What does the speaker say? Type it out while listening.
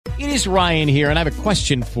It is Ryan here, and I have a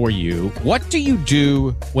question for you. What do you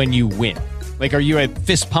do when you win? Like, are you a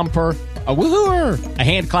fist pumper, a woohooer, a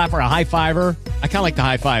hand clapper, a high fiver? I kind of like the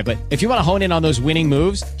high five, but if you want to hone in on those winning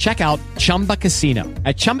moves, check out Chumba Casino.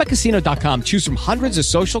 At ChumbaCasino.com, choose from hundreds of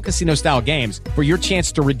social casino-style games for your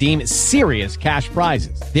chance to redeem serious cash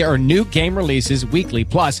prizes. There are new game releases weekly,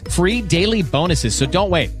 plus free daily bonuses. So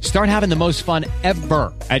don't wait. Start having the most fun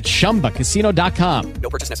ever at ChumbaCasino.com.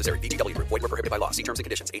 No purchase necessary. VGW. Void where prohibited by law. See terms and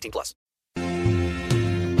conditions. 18+.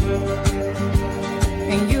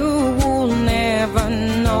 And you will never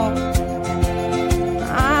know.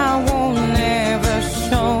 I won't never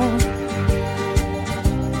show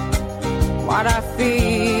what I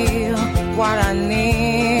feel, what I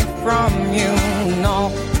need from you,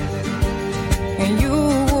 no. And you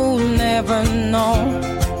will never know.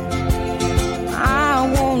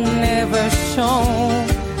 I won't never show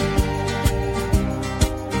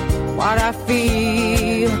what I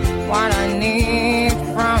feel, what I need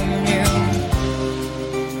from you.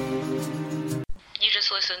 You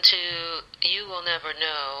just listened to You Will Never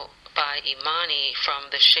Know by Imany from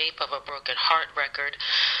the Shape of a Broken Heart record.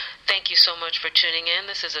 Thank you so much for tuning in.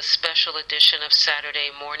 This is a special edition of Saturday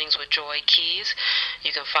Mornings with Joy Keys.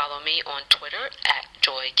 You can follow me on Twitter at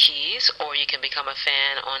Joy Keys, or you can become a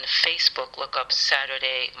fan on Facebook. Look up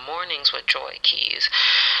Saturday Mornings with Joy Keys.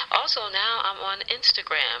 Also, now I'm on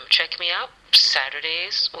Instagram. Check me out,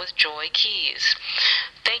 Saturdays with Joy Keys.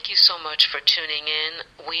 Thank you so much for tuning in.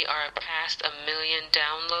 We are past 1 million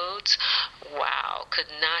downloads. Wow,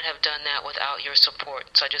 could not have done that without your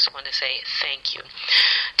support. So I just want to say thank you.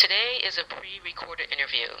 Today is a pre-recorded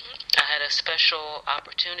interview. I had a special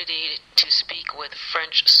opportunity to speak with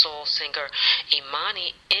French Soul Singer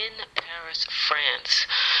Imany in Paris, France.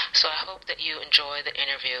 So I hope that you enjoy the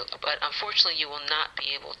interview, but unfortunately you will not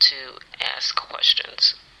be able to ask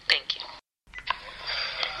questions. Thank you.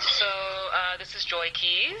 So this is Joy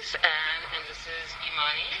Keys, and this is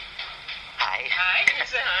Imany. Hi. Hi.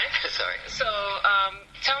 Say hi. Sorry. So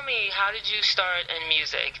tell me, how did you start in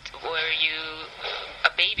music? Were you a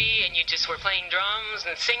baby and you just were playing drums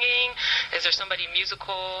and singing? Is there somebody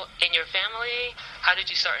musical in your family? How did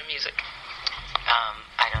you start in music?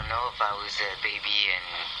 I don't know if I was a baby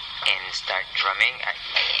and start drumming.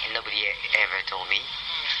 Nobody ever told me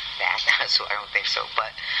that, so I don't think so.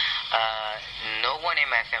 But no one in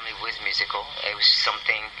my family was musical. It was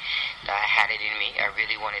something that I had it in me. I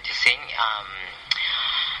really wanted to sing,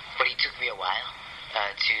 but it took me a while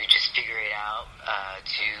to just figure it out,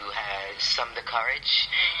 to have some of the courage,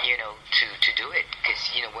 to do it. Because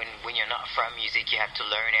when you're not from music, you have to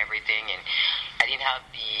learn everything, and I didn't have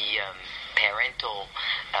the parental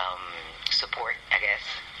support, I guess.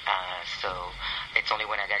 So it's only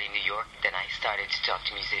when I got in New York then I started to talk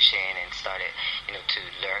to musicians and started, to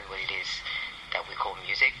learn what it is that we call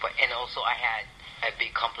music. And also I had a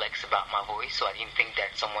big complex about my voice, so I didn't think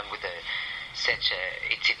that someone with such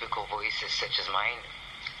a atypical voice such as mine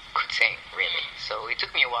could sing, really. So it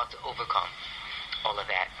took me a while to overcome all of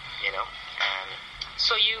that,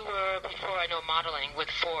 So you were, before I know, modeling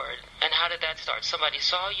with Ford, and how did that start? Somebody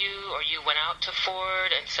saw you, or you went out to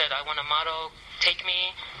Ford and said, I want to model, take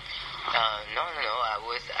me? No.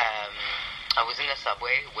 I was in the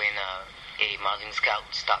subway when a modeling scout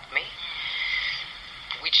stopped me,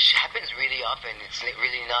 which happens really often. It's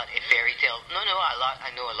really not a fairy tale. No, I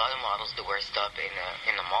know a lot of models that wear stuff in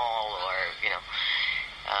the mall, or and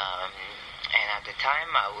at the time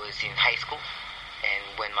I was in high school.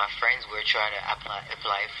 And when my friends were trying to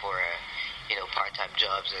apply for, part-time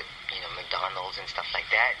jobs at, McDonald's and stuff like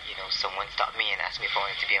that, someone stopped me and asked me if I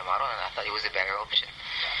wanted to be a model, and I thought it was a better option.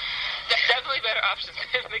 Definitely better option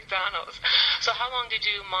than McDonald's. So how long did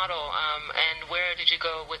you model, and where did you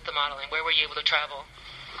go with the modeling? Where were you able to travel?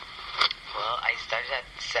 Well, I started at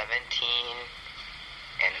 17,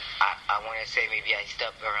 and I want to say maybe I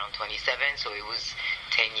stopped around 27, so it was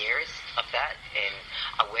 10 years of that, and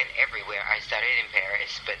I went everywhere. I started in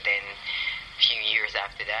Paris, but then a few years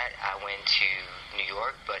after that, I went to New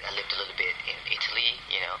York, but I lived a little bit in Italy,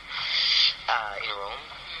 in Rome,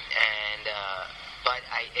 and but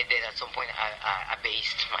then at some point I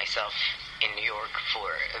based myself in New York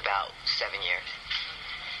for about 7 years.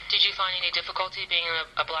 Did you find any difficulty being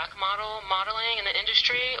a black model modeling in the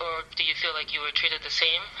industry, or do you feel like you were treated the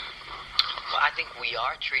same? Well, I think we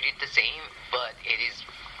are treated the same, but it is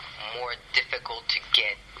more difficult to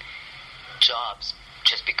get jobs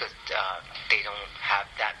just because they don't have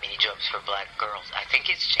that many jobs for black girls. I think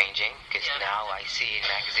it's changing, because now I see in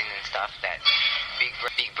magazines and stuff that big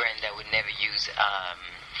brands that would never use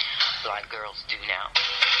black girls do now.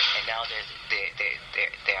 And now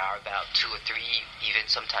there are about 2 or 3, even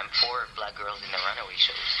sometimes 4 black girls in the runaway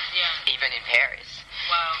shows. Yeah. even in Paris.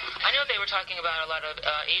 Wow. I know they were talking about a lot of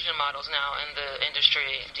Asian models now in the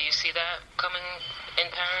industry. Do you see that coming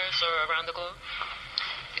in Paris or around the globe?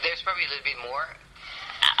 There's probably a little bit more.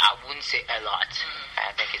 I wouldn't say a lot.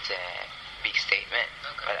 I think it's a big statement.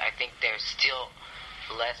 Okay. But I think there's still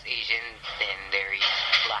less Asian than there is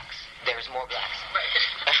blacks. There's more blacks. Right.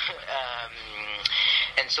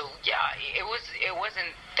 And so, yeah, it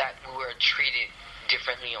wasn't that we were treated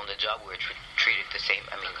differently on the job. We were treated the same.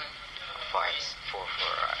 I mean, Okay.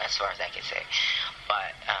 as far as I can say.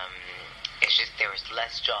 But it's just there was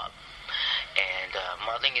less job. And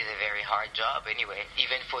modeling is a very hard job anyway.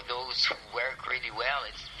 Even for those who work really well,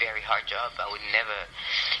 it's a very hard job. I would never,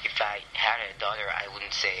 if I had a daughter, I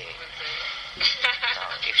wouldn't say, no,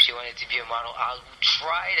 if she wanted to be a model, I'll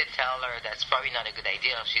try to tell her that's probably not a good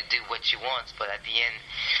idea. She'll do what she wants. But at the end,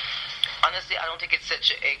 honestly, I don't think it's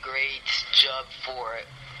such a great job for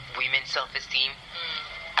women's self-esteem.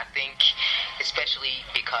 I think, especially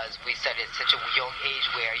because we started at such a young age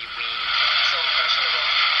where we... So impressionable.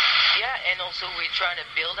 Yeah, and also we're trying to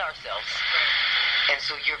build ourselves. Right. And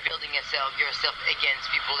so you're building yourself against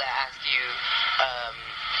people that ask you,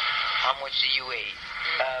 how much do you weigh?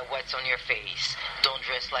 What's on your face? Don't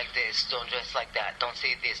dress like this. Don't dress like that. Don't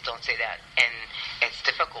say this. Don't say that. And it's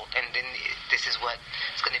difficult. And then this is what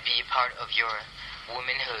is going to be a part of your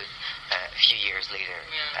womanhood a few years later.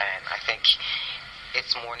 Yeah. And I think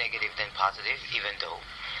it's more negative than positive, even though...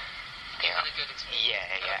 You had a good experience.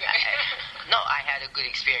 Yeah. Okay. I had a good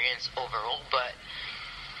experience overall, but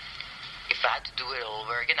if I had to do it all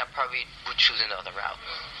over again, I probably would choose another route.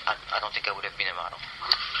 I don't think I would have been a model.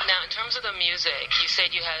 Now, in terms of the music, you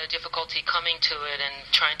said you had a difficulty coming to it and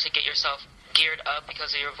trying to get yourself geared up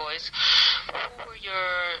because of your voice. Who were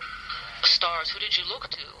your stars? Who did you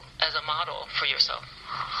look to as a model for yourself?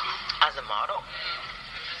 As a model?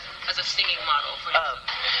 As a singing model for yourself?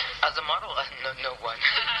 As a model, no one.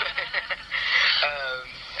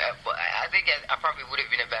 But I think I probably would have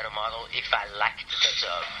been a better model if I liked the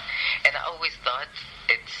job. And I always thought,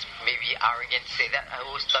 it's maybe arrogant to say that, I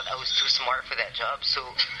always thought I was too smart for that job. So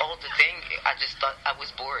all the thing, I just thought I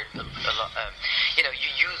was bored a lot. You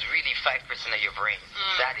use really 5% of your brain.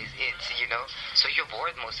 That is it, So you're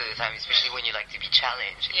bored most of the time, especially when you like to be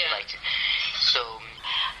challenged. Yeah. So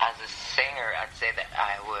as a singer, I'd say that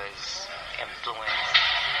I was influenced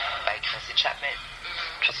by Tracy Chapman.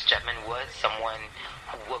 Tracy Chapman was someone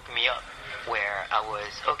who woke me up where I was,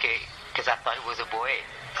 okay, because I thought it was a boy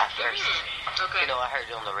at first. Okay. I heard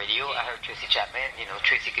it on the radio. I heard Tracy Chapman.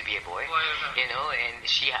 Tracy could be a boy. And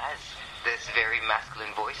she has this very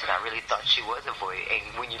masculine voice, and I really thought she was a boy.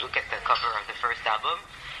 And when you look at the cover of the first album,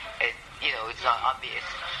 it's not obvious.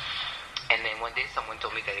 And then one day someone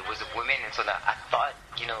told me that it was a woman, and so that I thought,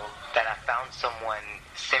 that I found someone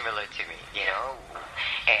similar to me,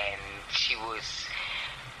 and she was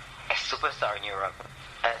a superstar in Europe,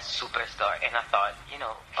 and I thought,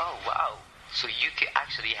 oh wow, so you could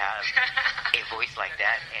actually have a voice like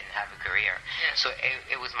that and have a career. Yeah. So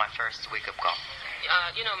it was my first wake-up call.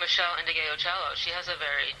 Michelle Indigeo-Cello, she has a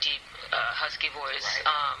very deep, husky voice.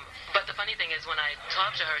 Right. But the funny thing is, when I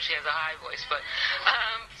talk to her, she has a high voice. But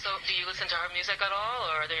so, do you listen to her music at all,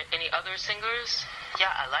 or are there any other singers? Yeah,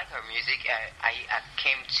 I like her music. I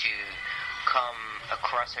came to come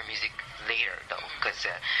across her music later, though, because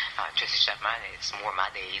Tracy Chapman, it's more my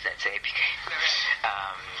days, I'd say, because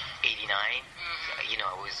 89,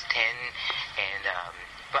 I was 10, and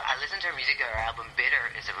but I listened to her music. Her album Bitter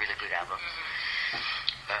is a really good album.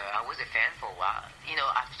 I was a fan for a while.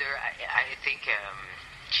 After I think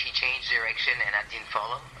she changed direction and I didn't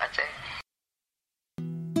follow, I'd say.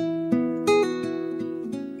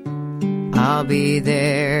 I'll be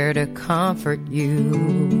there to comfort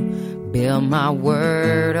you, build my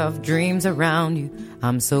world of dreams around you.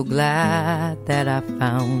 I'm so glad that I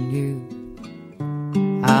found you.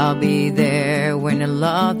 I'll be there when a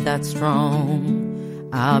love that's strong,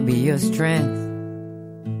 I'll be your strength,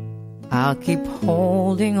 I'll keep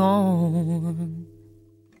holding on.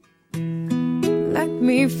 Let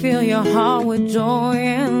me fill your heart with joy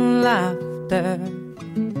and laughter.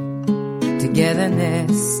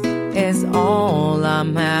 Togetherness is all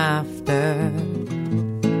I'm after.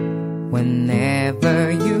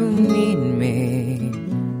 Whenever you need me,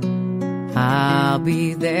 I'll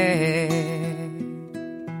be there.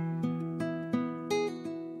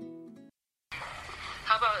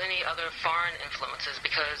 How about any other foreign influences?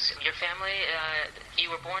 Because your family, you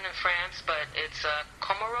were born in France, but it's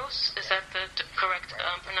Comoros. Is that the correct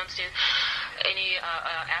pronunciation? Any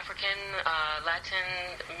African,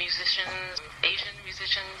 Latin musicians, Asian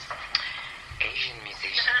musicians? Asian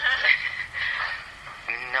musicians?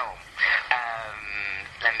 No.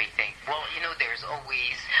 Let Let me think. Well, there's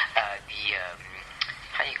always how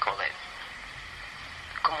do you call it?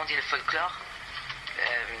 Comment on dit le folklore?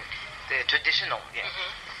 The traditional, yeah.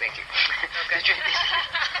 Thank you. Okay.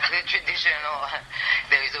 The traditional.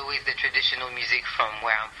 There is always the traditional music from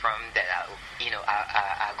where I'm from that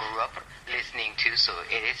I grew up listening to, so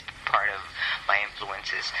it is part of my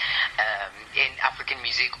influences. In African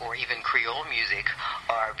music or even Creole music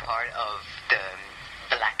are part of the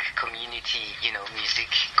black community,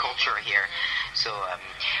 music culture here. So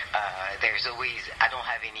there's always, I don't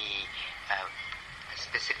have any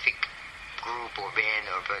specific group or band,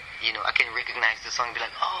 but I can recognize the song and be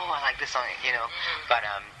like, oh, I like this song, But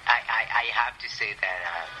I have to say that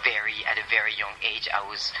at a very young age, I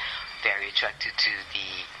was very attracted to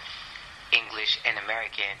the English and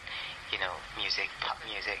American, music, pop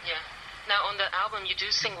music. Yeah. Now, on the album, you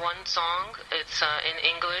do sing one song. It's in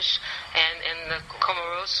English and in the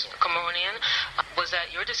Comorian. Was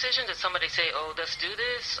that your decision? Did somebody say, oh, let's do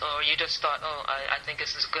this? Or you just thought, oh, I think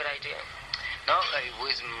this is a good idea? No, it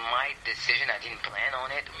was my decision. I didn't plan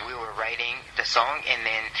on it. We were writing the song, and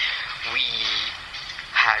then we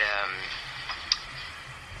had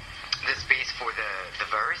the space for the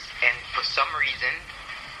verse, and for some reason,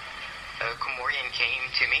 Comorian came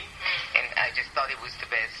to me, and I just thought it was the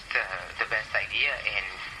best idea,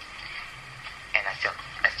 and I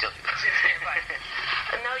still do.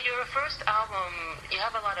 Now, your first album, you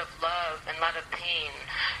have a lot of love and a lot of pain.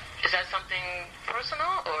 Is that something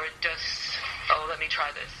personal, or just, oh, let me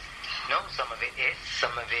try this? No, some of it is.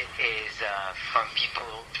 Some of it is from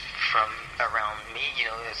people from around me.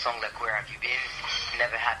 A song like Where Have You Been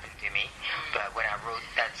never happened to me. But when I wrote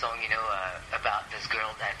that song, about this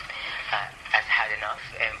girl that has had enough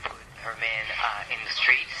and put her man in the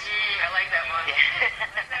streets. I like that one.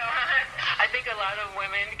 Yeah. I think a lot of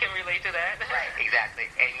women can relate to that. Right, exactly.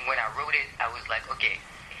 And when I wrote it, I was like, okay,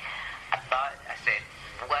 I said,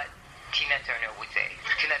 what Tina Turner would say.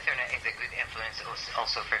 Tina Turner is a good influence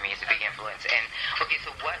also for me. It's a big influence. And, okay,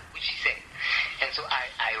 so what would she say? And so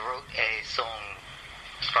I wrote a song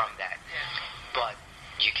from that. Yeah. But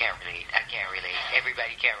you can't relate. I can't relate.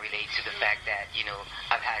 Everybody can't relate to the fact that,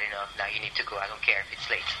 I've had enough. Now you need to go. I don't care if it's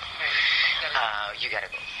late. Right. You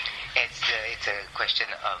gotta go. It's a question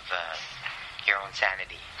of your own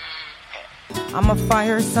sanity. Yeah. I'm a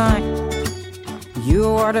fire sign. You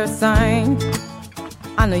are the sign.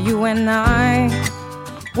 I know you and I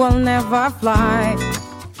will never fly.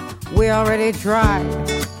 We already tried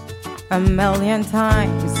a million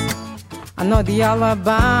times. I know the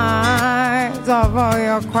alibis of all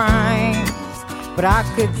your crimes, but I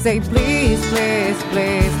could say please, please,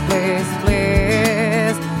 please, please,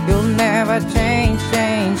 please. You'll never change,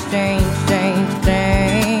 change, change, change,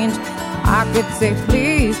 change. I could say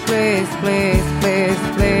please, please, please, please,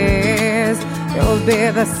 please. You'll be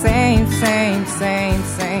the same, same, same,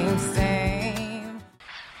 same, same.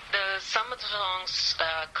 Some of the songs,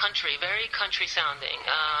 country, very country sounding.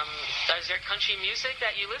 Is there country music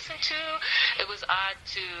that you listen to? It was odd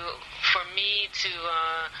for me to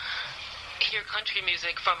hear country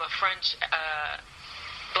music from a French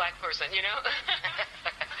black person, I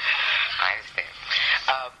understand.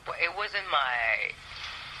 But it wasn't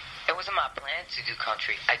my plan to do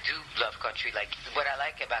country. I do love country. Like, what I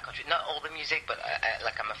like about country, not all the music, but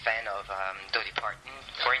I'm a fan of Dolly Parton,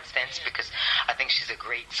 for instance, because I think she's a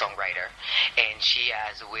great songwriter, and she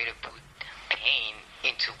has a way to put pain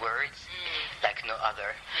into words like no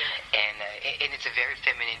other, and it's a very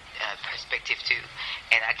feminine perspective too.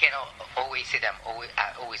 And I can't always say that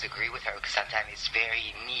I always agree with her, because sometimes it's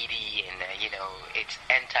very needy and it's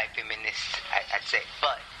anti-feminist, I'd say,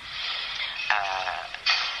 but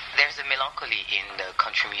there's a melancholy in the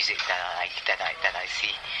country music that I like, that I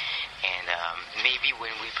see, and maybe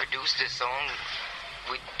when we produced the song,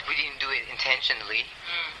 we didn't do it intentionally,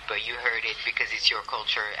 but you heard it because it's your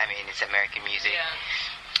culture. I mean, it's American music. Yeah.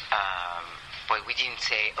 But we didn't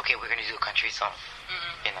say, okay, we're going to do a country song.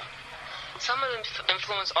 Some of them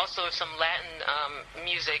influence also some Latin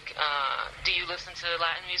music. Do you listen to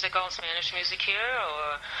Latin music, all Spanish music here,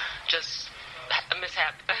 or just a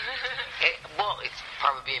mishap? Well, it's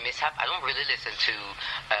probably a mishap. I don't really listen to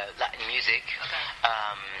Latin music. Okay.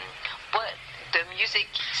 But the music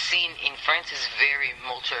scene in France is very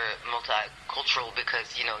multicultural, because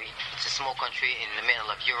it's a small country in the middle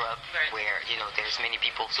of Europe, right, where there's many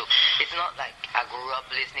people. So it's not like I grew up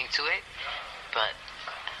listening to it, but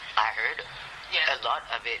I heard a lot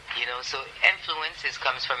of it. So influences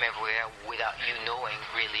comes from everywhere without you knowing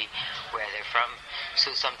really where they're from.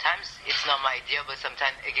 So sometimes it's not my idea, but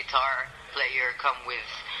sometimes a guitar player come with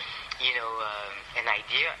an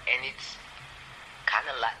idea, and it's kind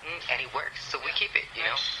of Latin, and it works, so we keep it, you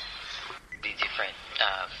know. Be different.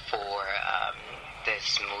 For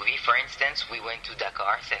this movie, for instance, we went to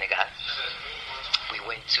Dakar, Senegal. We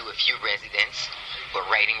went to a few residents, or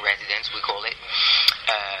writing residents, we call it,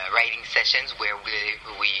 writing sessions where we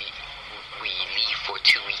leave for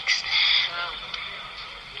 2 weeks.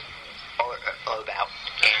 Or about.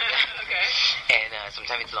 And, Okay. And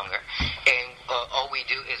sometimes it's longer. And all we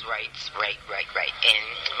do is write. And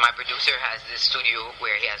my producer has this studio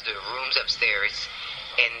where he has the rooms upstairs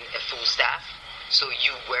and a full staff. So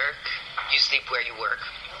you work, you sleep where you work.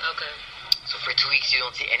 Okay. So for 2 weeks you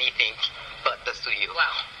don't see anything but the studio.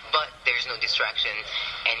 Wow. But there's no distraction.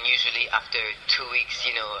 And usually after 2 weeks,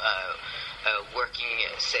 you know, working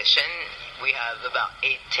session, we have about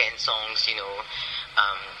 8-10 songs, you know.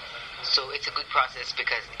 So it's a good process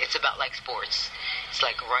because it's about like sports. It's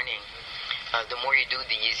like running. The more you do,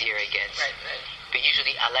 the easier it gets. Right. But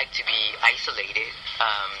usually I like to be isolated.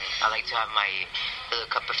 I like to have my little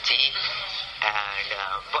cup of tea. And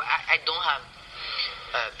but I don't have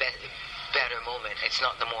a better moment. It's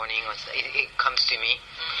not the morning. Or it comes to me.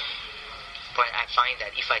 But I find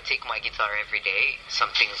that if I take my guitar every day,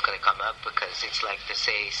 something's going to come up because it's like the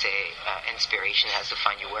inspiration has to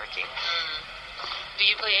find you working. Do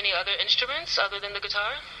you play any other instruments other than the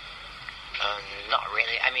guitar? Not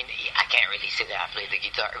really. I mean, I can't really say that I play the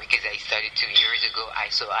guitar because I started 2 years ago. I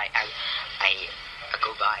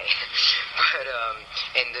go by. But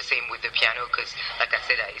and the same with the piano because, like I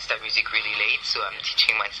said, I start music really late, so I'm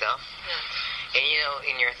teaching myself. Yeah. And you know,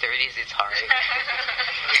 in your 30s, it's hard.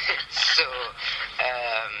 So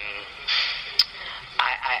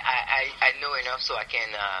I know enough so I can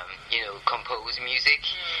compose music.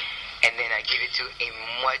 And then I give it to a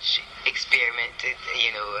much experimented,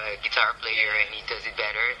 guitar player, and he does it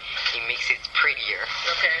better. He makes it prettier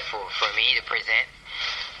for me to present,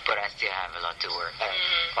 but I still have a lot to work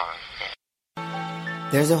on. Yeah.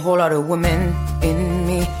 There's a whole lot of women in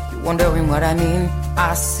me. You're wondering what I mean?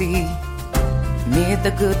 I see me, the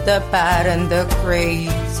good, the bad, and the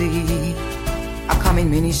crazy. I come in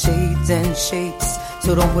many shades and shapes,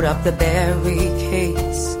 so don't put up the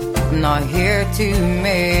barricades. I'm not here to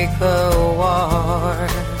make a war,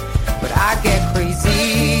 but I get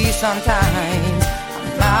crazy sometimes.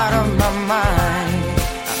 I'm out of my mind.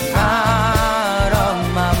 I'm out of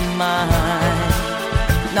my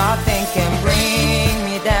mind. Nothing can bring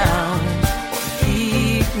me down or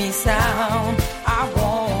keep me sound. I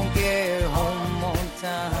won't get home on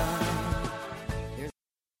time.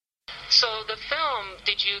 So the film,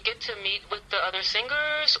 did you get to meet with the other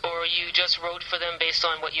singers, or you just wrote for them based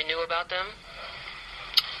on what you knew about them?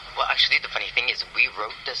 Well, actually, the funny thing is we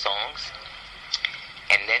wrote the songs,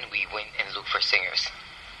 and then we went and looked for singers.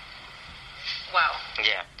 Wow.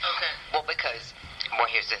 Yeah. Okay. Well,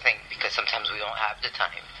 here's the thing, because sometimes we don't have the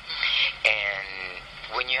time. And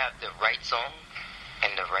when you have the right song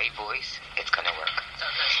and the right voice, it's going to work.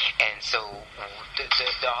 Okay. And so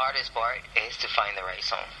the hardest part is to find the right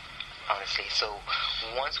song. Honestly, so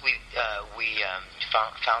once we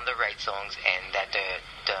found the right songs and that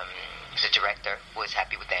the director was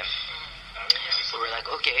happy with them, so we're like,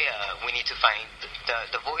 okay, we need to find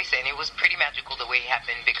the voice, and it was pretty magical the way it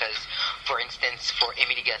happened because, for instance, for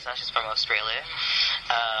Emily Gasson, she's from Australia,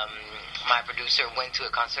 my producer went to a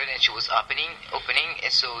concert and she was opening,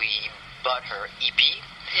 and so he bought her EP,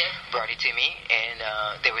 brought it to me, and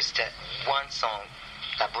there was that one song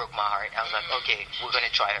that broke my heart. I was like, okay, we're going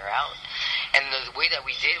to try her out. And the way that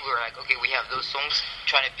we did, we were like, okay, we have those songs,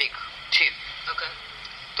 try to pick two. Okay.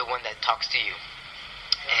 The one that talks to you.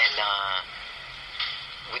 And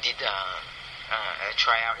we did a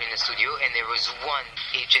tryout in the studio, and there was one,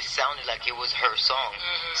 it just sounded like it was her song.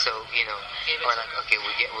 So, we're like, okay,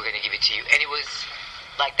 we're going to give it to you. And it was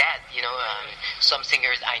like that, some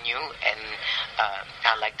singers I knew, and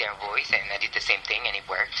I liked their voice, and I did the same thing, and it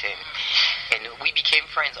worked. And we became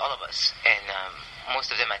friends, all of us. And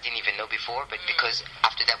most of them I didn't even know before, but because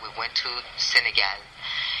after that we went to Senegal,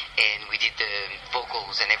 and we did the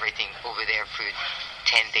vocals and everything over there for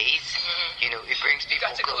 10 days. It brings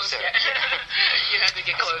people closer. You had to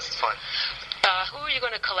get close. It's fun. Who are you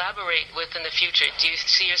going to collaborate with in the future? Do you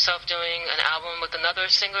see yourself doing an album with another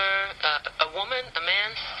singer, a woman, a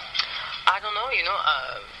man? I don't know,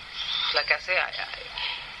 like I say,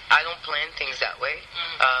 I don't plan things that way.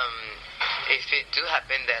 If it do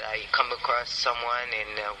happen that I come across someone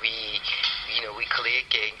and we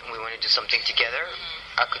click and we want to do something together,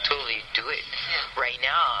 I could totally do it. Right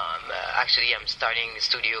now, I'm starting the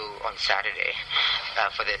studio on Saturday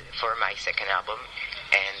for my second album.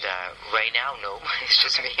 And right now, no, it's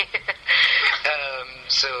just me.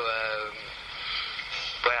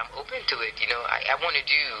 But I'm open to it. I want to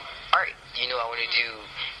do art. I want to do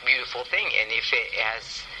beautiful thing, and if it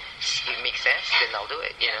makes sense, then I'll do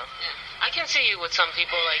it. I can see you with some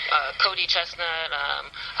people like Cody Chestnut,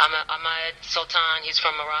 Ahmed Sultan. He's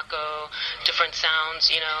from Morocco. Different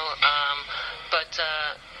sounds, But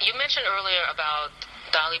you mentioned earlier about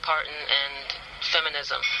Dolly Parton and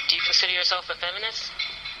feminism. Do you consider yourself a feminist?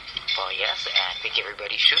 Well, yes, I think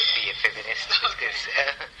everybody should be a feminist because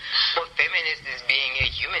feminist is being a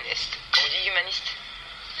humanist. On dit humaniste?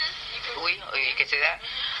 Oui, you can say that.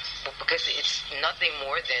 But because it's nothing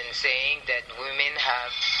more than saying that women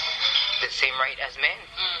have the same right as men.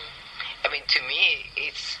 I mean, to me,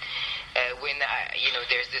 it's when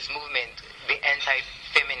there's this movement, the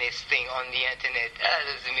anti-feminist thing on the internet. That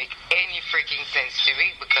doesn't make any freaking sense to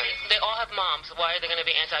me because they all have moms. Why are they going to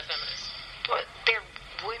be anti-feminist? Well, they're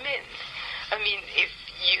women. I mean,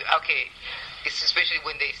 it's especially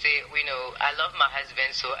when they say, I love my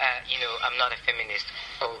husband, so I'm not a feminist.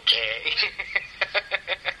 Okay.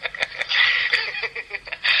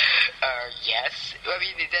 Yes. I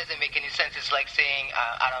mean, it doesn't make any sense. It's like saying,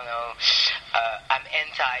 I'm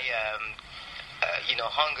anti,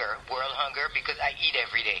 world hunger, because I eat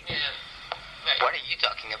every day. Yeah. Right. What are you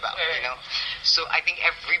talking about? Right. So I think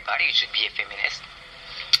everybody should be a feminist.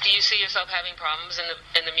 Do you see yourself having problems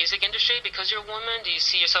in the music industry because you're a woman? Do you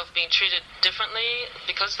see yourself being treated differently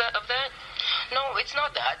because of that? No, it's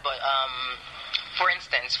not that. But for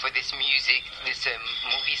instance, for this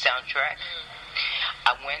movie soundtrack,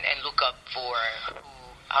 I went and looked up for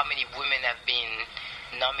how many women have been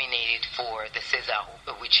nominated for the César,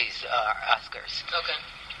 which is Oscars. Okay.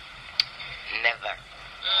 Never.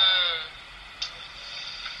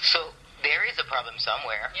 So there is a problem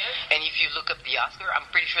somewhere. Yeah. And if you look up the Oscar, I'm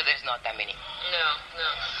pretty sure there's not that many. No.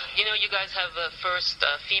 You guys have the first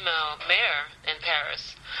female mayor in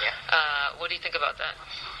Paris. Yeah. What do you think about that?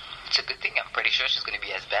 It's a good thing. I'm pretty sure she's going to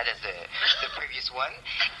be as bad as the previous one.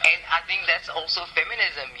 And I think that's also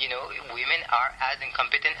feminism. Women are as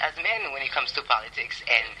incompetent as men when it comes to politics.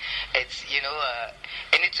 And it's,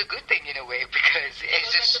 and it's a good thing in a way because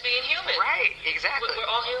it's just... to being human. Right, exactly. We're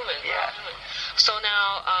all human. Yeah. We're all human. So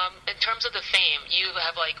now, in terms of the fame, you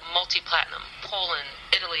have like multi-platinum, Poland,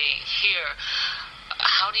 Italy, here.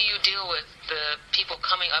 How do you deal with the people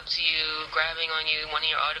coming up to you, grabbing on you, wanting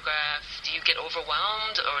your autograph? Do you get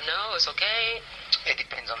overwhelmed or no, it's okay? It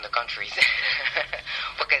depends on the countries.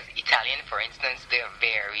 Because Italian, for instance, they're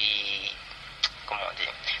very,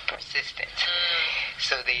 persistent.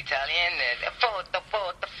 So the Italian, photo,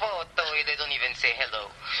 they don't even say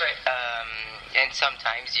hello. Right. And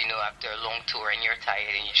sometimes, after a long tour and you're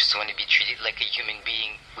tired and you just want to be treated like a human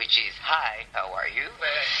being, which is, hi, how are you?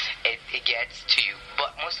 Right. It gets to you.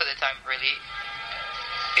 But most of the time, really,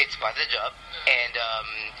 it's part of the job, and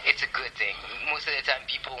it's a good thing. Most of the time,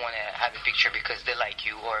 people want to have a picture because they like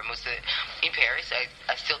you, or in Paris,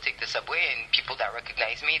 I still take the subway, and people that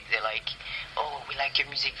recognize me, they're like, oh, we like your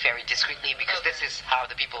music very discreetly, because this is how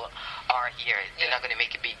the people are here. They're not going to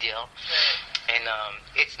make a big deal. And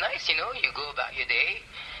it's nice, you go about your day,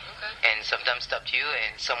 and sometimes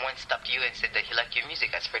someone stopped you and said that he liked your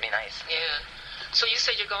music. That's pretty nice. Yeah. So you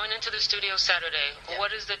said you're going into the studio Saturday. Yeah.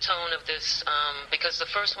 What is the tone of this? Because the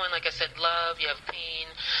first one, like I said, love, you have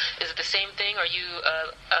pain. Is it the same thing? Are you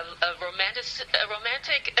a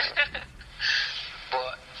romantic?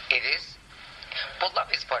 Well, it is. But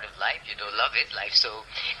love is part of life, love is life. So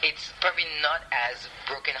it's probably not as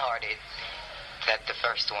broken-hearted that the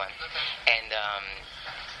first one. Okay. And,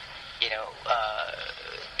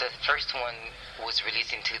 the first one was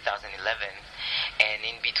released in 2011, and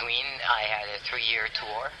in between I had a 3-year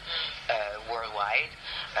tour worldwide.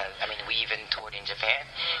 We even toured in Japan,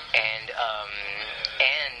 and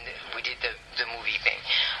we did the movie thing.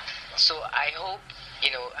 So I hope,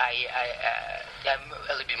 I'm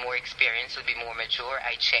a little bit more experienced, a little bit more mature.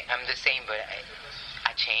 I'm the same, but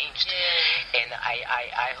I changed, and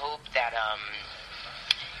I hope that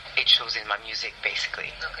it shows in my music,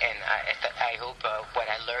 basically. Okay. And I hope what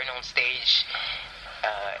I learn on stage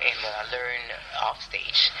and what I learn off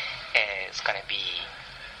stage is going to be,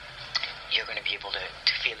 you're going to be able to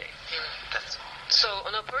feel it. That's all. So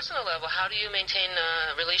on a personal level, how do you maintain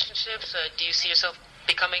relationships? Do you see yourself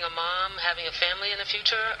becoming a mom, having a family in the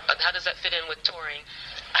future? How does that fit in with touring?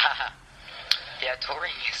 Yeah,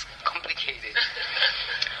 touring is complicated.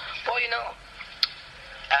 Well,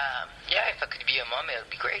 if I could be a mom, it would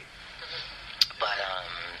be great. But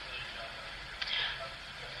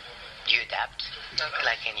you adapt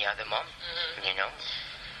like any other mom,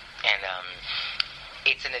 And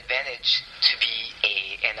it's an advantage to be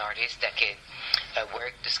an artist that can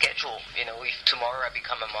work the schedule. You know, if tomorrow I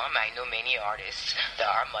become a mom, I know many artists that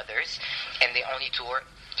are mothers, and they only tour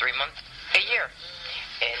 3 months a year.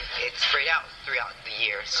 And it's spread out throughout the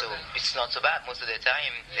year, so it's not so bad. Most of the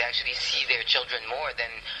time, they actually see their children more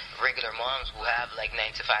than regular moms who have like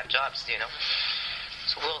 9-to-5 jobs, you know.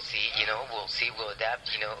 So we'll see, you know, we'll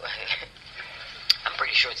adapt, you know. I'm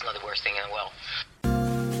pretty sure it's not the worst thing in the world.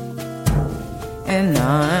 And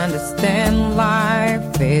I understand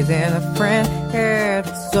life isn't a friend,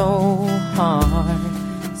 it's so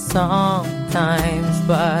hard sometimes,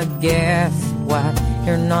 but guess what?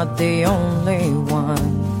 You're not the only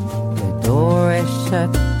one. The door is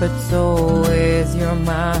shut, but so is your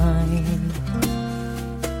mind.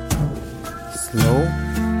 Slow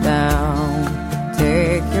down,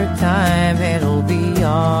 take your time, it'll be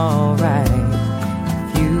alright.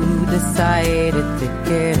 If you decided to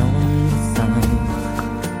get on the sign,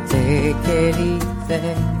 take it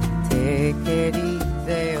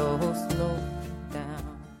easy, oh slow down.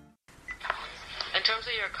 In terms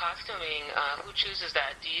of your costuming, who chooses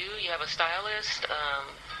that? Do you have a stylist?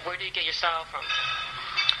 Where do you get your style from?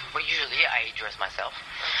 Well, usually I dress myself.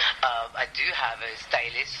 I do have a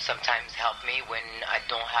stylist sometimes help me when I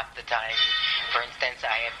don't have the time. For instance,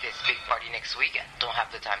 I have this big party next week. I don't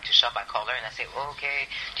have the time to shop. I call her and I say, oh, okay,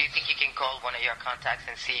 do you think you can call one of your contacts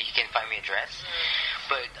and see if you can find me a dress?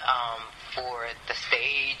 But for the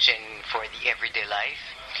stage and for the everyday life,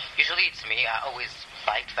 usually it's me. I always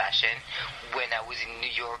liked fashion. When I was in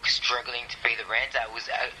New York struggling to pay the rent, I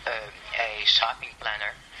was a shopping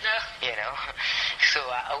planner. You know, so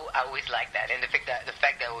I always liked that, and the fact that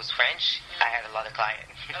I was French, I had a lot of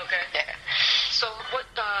clients. Okay. Yeah. So, what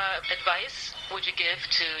advice would you give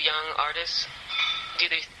to young artists? Do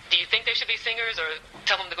you think they should be singers, or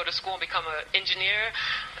tell them to go to school and become an engineer?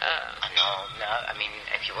 No. I mean,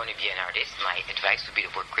 if you want to be an artist, my advice would be to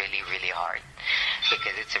work really, really hard,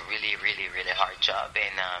 because it's a really, really, really hard job.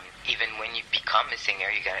 And even when you become a singer,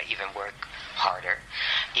 you gotta even work harder.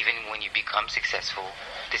 Even when you become successful,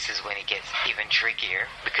 this is when it gets even trickier,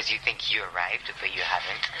 because you think you arrived, but you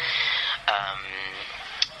haven't.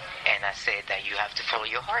 And I said that you have to follow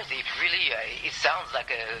your heart. It really, it sounds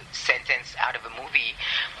like a sentence out of a movie,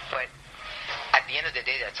 but at the end of the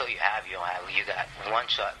day, that's all you have. You got one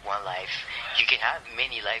shot, one life. You can have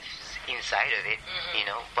many lives inside of it, you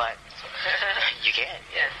know, but you can.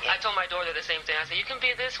 Yeah. I told my daughter the same thing. I said, you can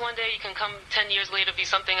be this one day, you can come 10 years later, be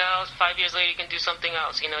something else. 5 years later, you can do something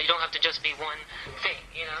else. You know, you don't have to just be one thing,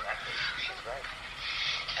 you know. That's right.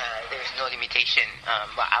 There's no limitation.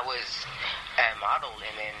 But I was a model,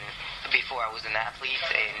 and then before I was an athlete,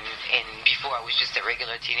 and before I was just a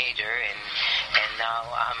regular teenager, and now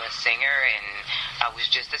I'm a singer, and I was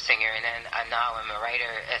just a singer, and then now I'm a writer,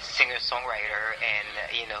 a singer-songwriter,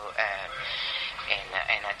 and you know,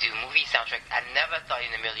 and I do movie soundtrack. I never thought in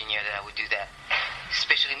a million years that I would do that.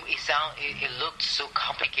 Especially, it looked so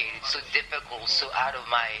complicated, so difficult, so out of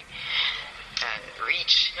my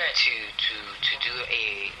reach to do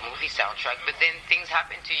a movie soundtrack. But then things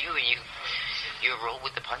happen to you, and you roll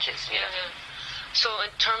with the punches. You know? Yeah. So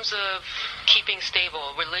in terms of keeping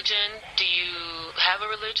stable, religion, do you have a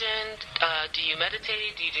religion? Do you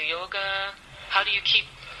meditate? Do you do yoga? How do you keep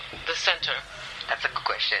the center? That's a good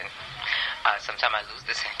question. Sometimes I lose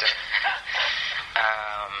the center.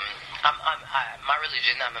 My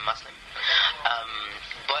religion, I'm a Muslim.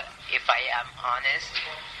 But if I am honest,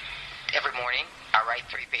 every morning I write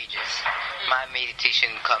 3 pages. My meditation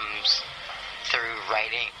comes through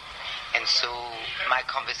writing. And so my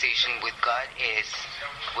conversation with God is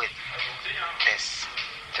with this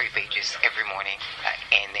 3 pages every morning.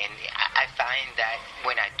 And then I find that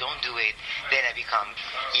when I don't do it, then I become,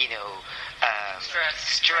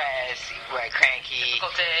 stressed, right, cranky.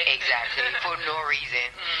 Exactly, for no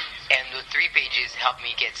reason. And the 3 pages help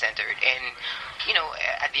me get centered. And,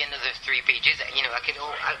 at the end of the 3 pages, I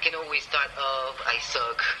can always start, I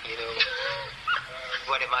suck,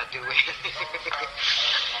 what am I doing?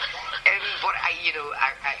 But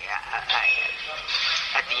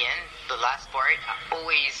at the end, the last part, I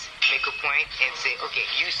always make a point and say, okay,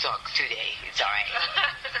 you suck today, it's alright.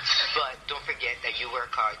 But don't forget that you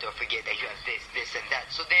work hard, don't forget that you have this and that.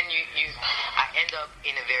 So then I end up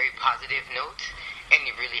in a very positive note, and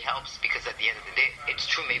it really helps, because at the end of the day, it's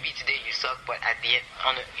true, maybe today you suck, but at the end,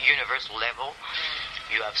 on a universal level,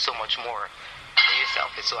 you have so much more for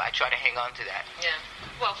yourself. And so I try to hang on to that. Yeah.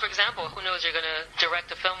 Well, for example, who knows, you're going to direct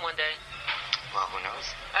a film one day. Well, who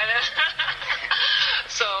knows? I know.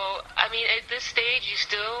 So, I mean, at this stage, you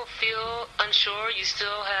still feel unsure? You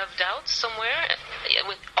still have doubts somewhere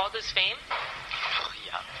with all this fame? Oh,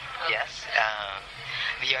 yeah. Yes.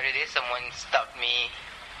 The other day, someone stopped me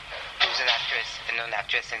who was an actress, a known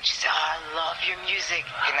actress, and she said, "Oh, I love your music,"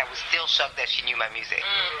 and I was still shocked that she knew my music.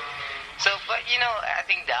 So, but you know, I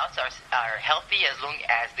think doubts are healthy as long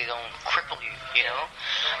as they don't cripple you, you know,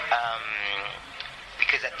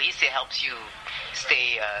 because at least it helps you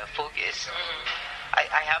stay focused.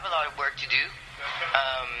 I have a lot of work to do.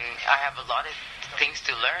 I have a lot of things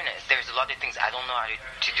to learn. There's a lot of things I don't know how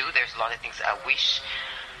to do. There's a lot of things I wish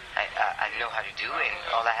I know how to do, and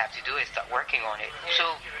all I have to do is start working on it.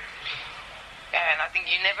 So, and I think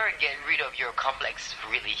you never get rid of your complex,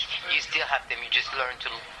 really. You still have them. You just learn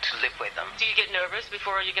to live with them. Do you get nervous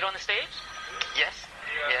before you get on the stage? Yes.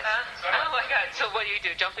 Yes. Oh my God. So what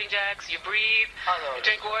do? Jumping jacks? You breathe? Oh, no. You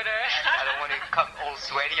drink water? I don't want to come all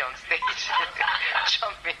sweaty on stage.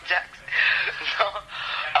 Jumping jacks.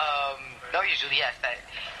 No, usually yes.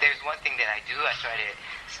 There's one thing that I do. I try to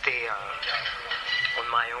stay on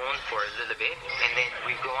my own for a little bit, and then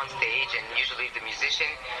we go on stage, and usually the musician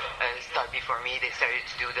start before me. They started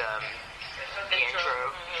to do the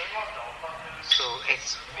intro. So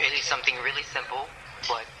it's really something really simple,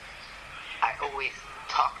 but I always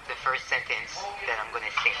talk the first sentence that I'm going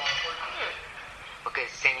to sing.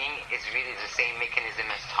 Because singing is really the same mechanism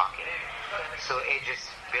as talking. So it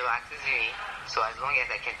just relaxes me. So as long as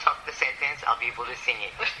I can talk the sentence, I'll be able to sing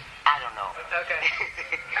it. I don't know. Okay.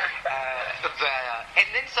 And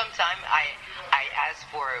then sometime I ask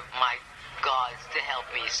for my gods to help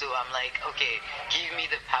me. So I'm like, okay, give me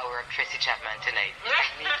the power of Tracy Chapman tonight. I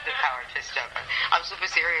need the power of Tracy Chapman. I'm super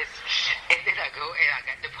serious. And then I go and I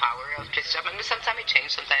got the power of Tracy Chapman. But sometimes it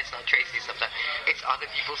changes. Sometimes it's not Tracy. Sometimes it's other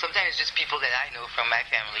people. Sometimes it's just people that I know from my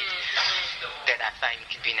family that I find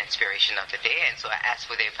could be an inspiration of the day. And so I ask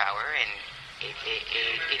for their power, and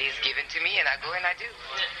it is given to me, and I go and I do.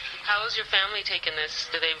 How is your family taking this?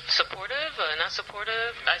 Are they supportive or not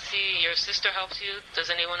supportive? I see your sister helps you.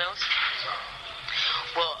 Does anyone else?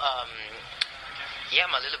 Well, yeah,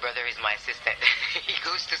 my little brother is my assistant. He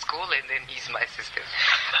goes to school, and then he's my assistant.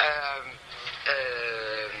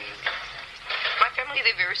 My family,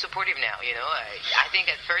 they're very supportive now, you know. I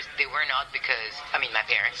think at first they were not because, my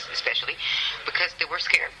parents especially, because they were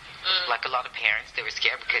scared. Like a lot of parents, they were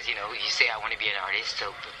scared because, you know, you say, I want to be an artist,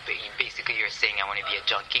 so basically you're saying I want to be a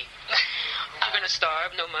junkie. You're going to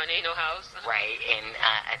starve, no money, no house. Right, and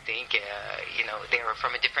I think, you know, they were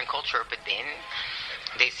from a different culture, but then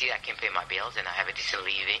they see I can pay my bills and I have a decent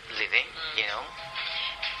living, you know.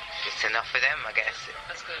 It's enough for them, I guess.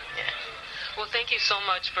 That's good. Yeah. Well, thank you so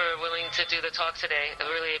much for willing to do the talk today. I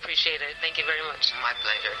really appreciate it. Thank you very much. My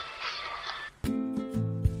pleasure.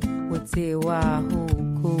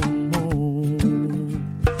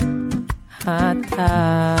 Hata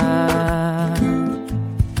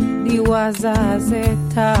liwazaze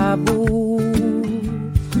tabu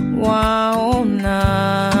waona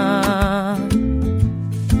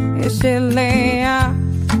eshelea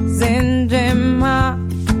zenjema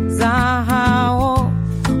za hao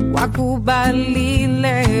wakubali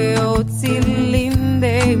leo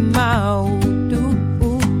tilinde maudu.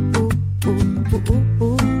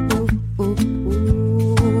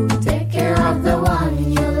 Take care of the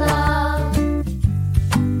one you love.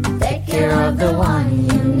 Take care of the one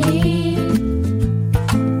you need.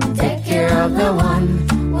 Take care of the one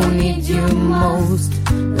who needs you most.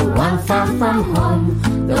 The one far from home,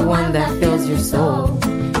 the one that fills your soul.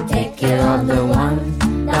 Take care of the one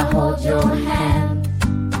that holds your hand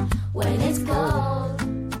when it's cold.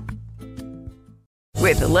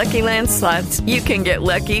 With the Lucky Land Slots, you can get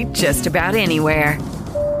lucky just about anywhere.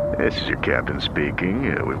 This is your captain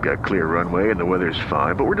speaking. We've got clear runway and the weather's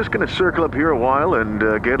fine, but we're just going to circle up here a while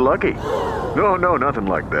and get lucky. No, nothing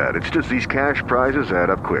like that. It's just these cash prizes add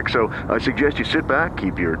up quick. So I suggest you sit back,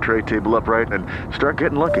 keep your tray table upright, and start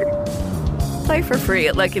getting lucky. Play for free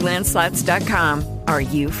at LuckyLandSlots.com. Are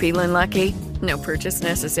you feeling lucky? No purchase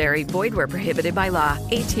necessary. Void where prohibited by law.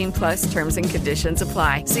 18+ terms and conditions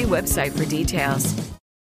apply. See website for details.